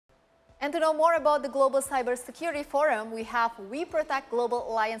And to know more about the Global Cybersecurity Forum, we have We Protect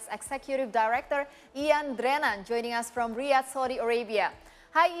Global Alliance Executive Director Iain Drennan joining us from Riyadh, Saudi Arabia.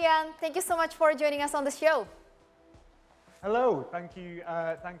 Hi Iain, thank you so much for joining us on the show. Hello, thank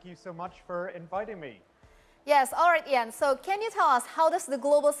you so much for inviting me. Yes, all right Iain, so can you tell us how does the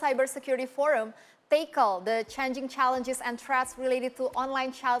Global Cybersecurity Forum tackle the changing challenges and threats related to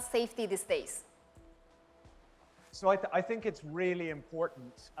online child safety these days? So I think it's really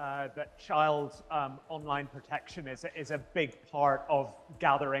important that child online protection is a big part of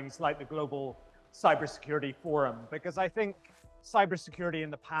gatherings like the Global Cybersecurity Forum, because I think cybersecurity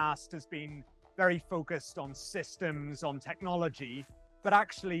in the past has been very focused on systems, on technology, but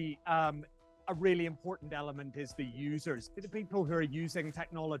actually a really important element is the users, the people who are using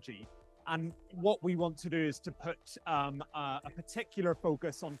technology. And what we want to do is to put a particular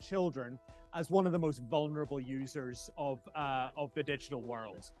focus on children as one of the most vulnerable users of the digital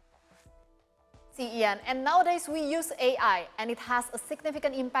world. See, Iain, and nowadays we use AI and it has a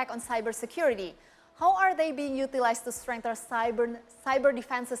significant impact on cybersecurity. How are they being utilized to strengthen cyber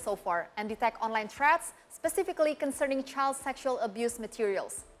defenses so far and detect online threats, specifically concerning child sexual abuse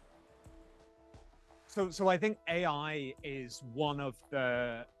materials? So I think AI is one of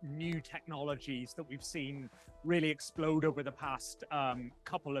the new technologies that we've seen really explode over the past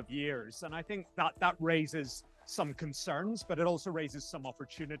couple of years. And I think that raises some concerns, but it also raises some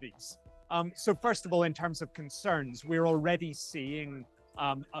opportunities. So first of all, in terms of concerns, we're already seeing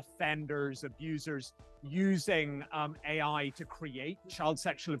offenders, abusers using AI to create child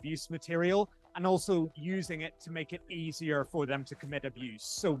sexual abuse material, and also using it to make it easier for them to commit abuse.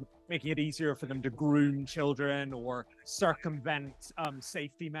 So making it easier for them to groom children or circumvent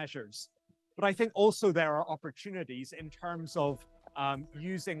safety measures. But I think also there are opportunities in terms of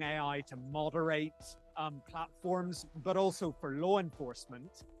using AI to moderate platforms, but also for law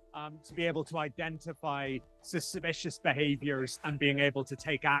enforcement to be able to identify suspicious behaviors and being able to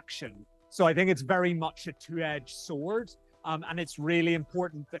take action. So I think it's very much a two-edged sword. And it's really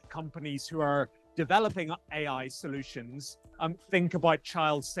important that companies who are developing AI solutions think about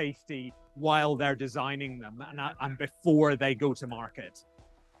child safety while they're designing them and before they go to market.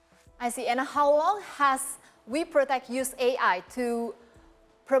 I see. And how long has We Protect used AI to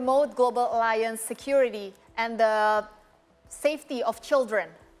promote Global Alliance security and the safety of children?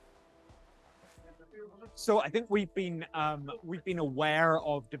 So I think we've been aware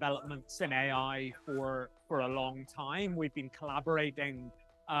of developments in AI for a long time. We've been collaborating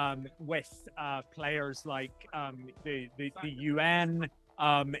with players like the UN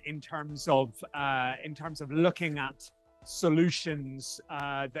in terms of looking at solutions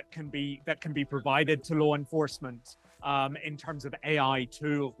that can be provided to law enforcement in terms of AI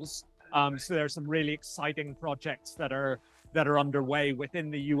tools. So there's some really exciting projects that are underway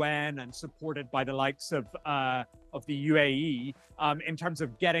within the UN and supported by the likes of the UAE in terms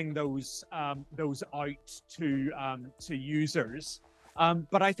of getting those out to users.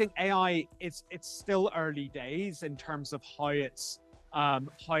 But I think AI it's still early days in terms of how it's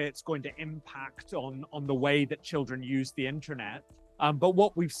going to impact on the way that children use the internet. But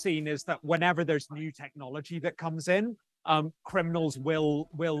what we've seen is that whenever there's new technology that comes in, criminals will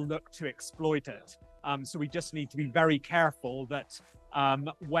look to exploit it. So we just need to be very careful that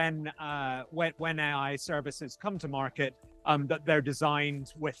when AI services come to market, that they're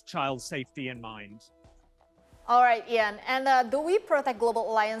designed with child safety in mind. All right, Iain. And the We Protect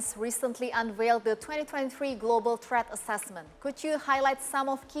Global Alliance recently unveiled the 2023 Global Threat Assessment. Could you highlight some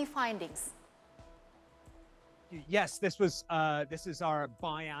of key findings? Yes, this is our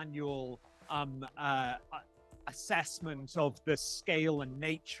biannual assessment of the scale and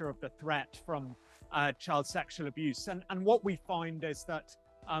nature of the threat from child sexual abuse. And what we find is that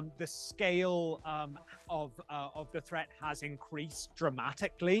the scale of the threat has increased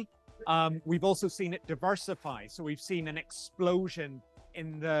dramatically. We've also seen it diversify. So we've seen an explosion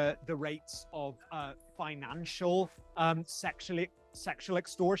in the rates of financial sexual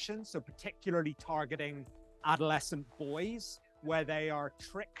extortion, so particularly targeting adolescent boys, where they are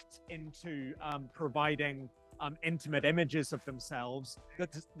tricked into providing intimate images of themselves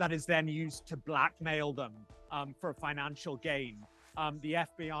that is then used to blackmail them for financial gain. The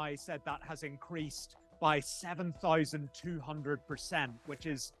FBI said that has increased by 7,200%, which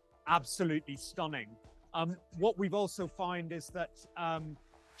is absolutely stunning. What we've also found is that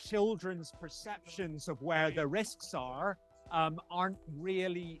children's perceptions of where the risks aren't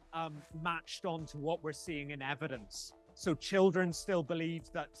really matched onto what we're seeing in evidence. So children still believe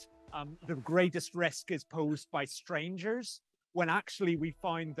that the greatest risk is posed by strangers, when actually we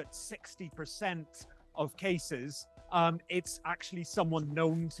find that 60% of cases it's actually someone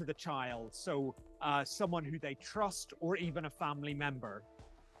known to the child. So someone who they trust or even a family member.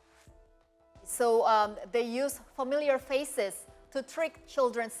 So they use familiar faces to trick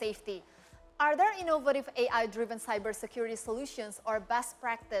children's safety. Are there innovative AI-driven cybersecurity solutions or best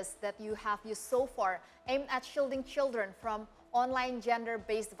practice that you have used so far aimed at shielding children from online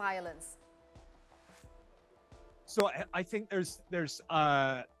gender-based violence? So I think there's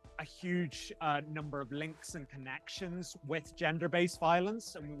a huge number of links and connections with gender-based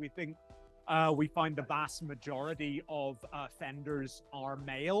violence. I mean, we find the vast majority of offenders are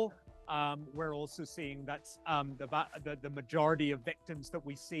male. We're also seeing that the majority of victims that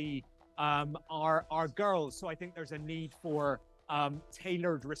we see are girls. So I think there's a need for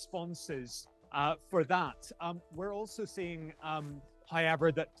tailored responses for that. We're also seeing,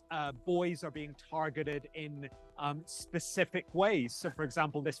 however, that boys are being targeted in specific ways. So, for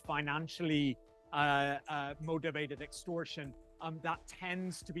example, this financially motivated extortion that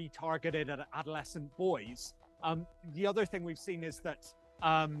tends to be targeted at adolescent boys. The other thing we've seen is that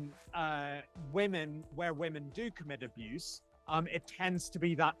women, where women do commit abuse, it tends to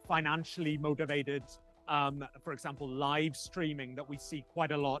be that financially motivated, for example, live streaming that we see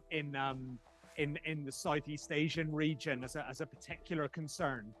quite a lot in the Southeast Asian region as a particular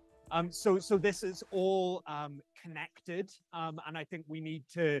concern. So this is all connected, and I think we need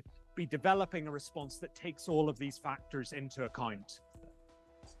to be developing a response that takes all of these factors into account.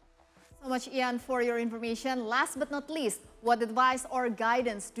 So much, Iain, for your information. Last but not least, what advice or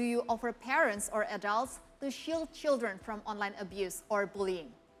guidance do you offer parents or adults to shield children from online abuse or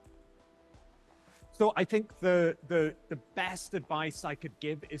bullying? So I think the best advice I could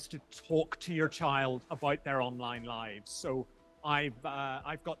give is to talk to your child about their online lives. So I've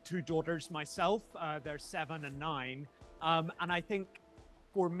got two daughters myself. They're 7 and 9, and I think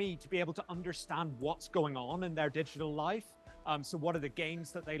for me to be able to understand what's going on in their digital life. So what are the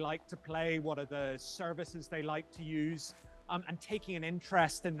games that they like to play? What are the services they like to use? And taking an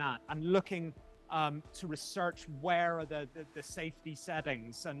interest in that and looking to research where are the safety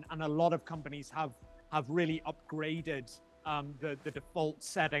settings. And a lot of companies have really upgraded the default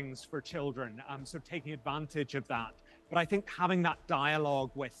settings for children. So taking advantage of that. But I think having that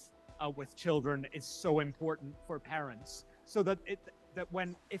dialogue with children is so important for parents, so that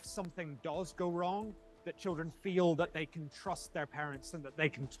if something does go wrong, that children feel that they can trust their parents and that they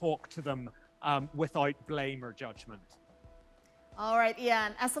can talk to them without blame or judgment. All right,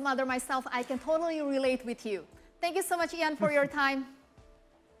 Iain, as a mother myself, I can totally relate with you. Thank you so much, Iain, for your time.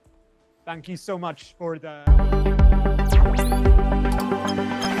 Thank you so much for the...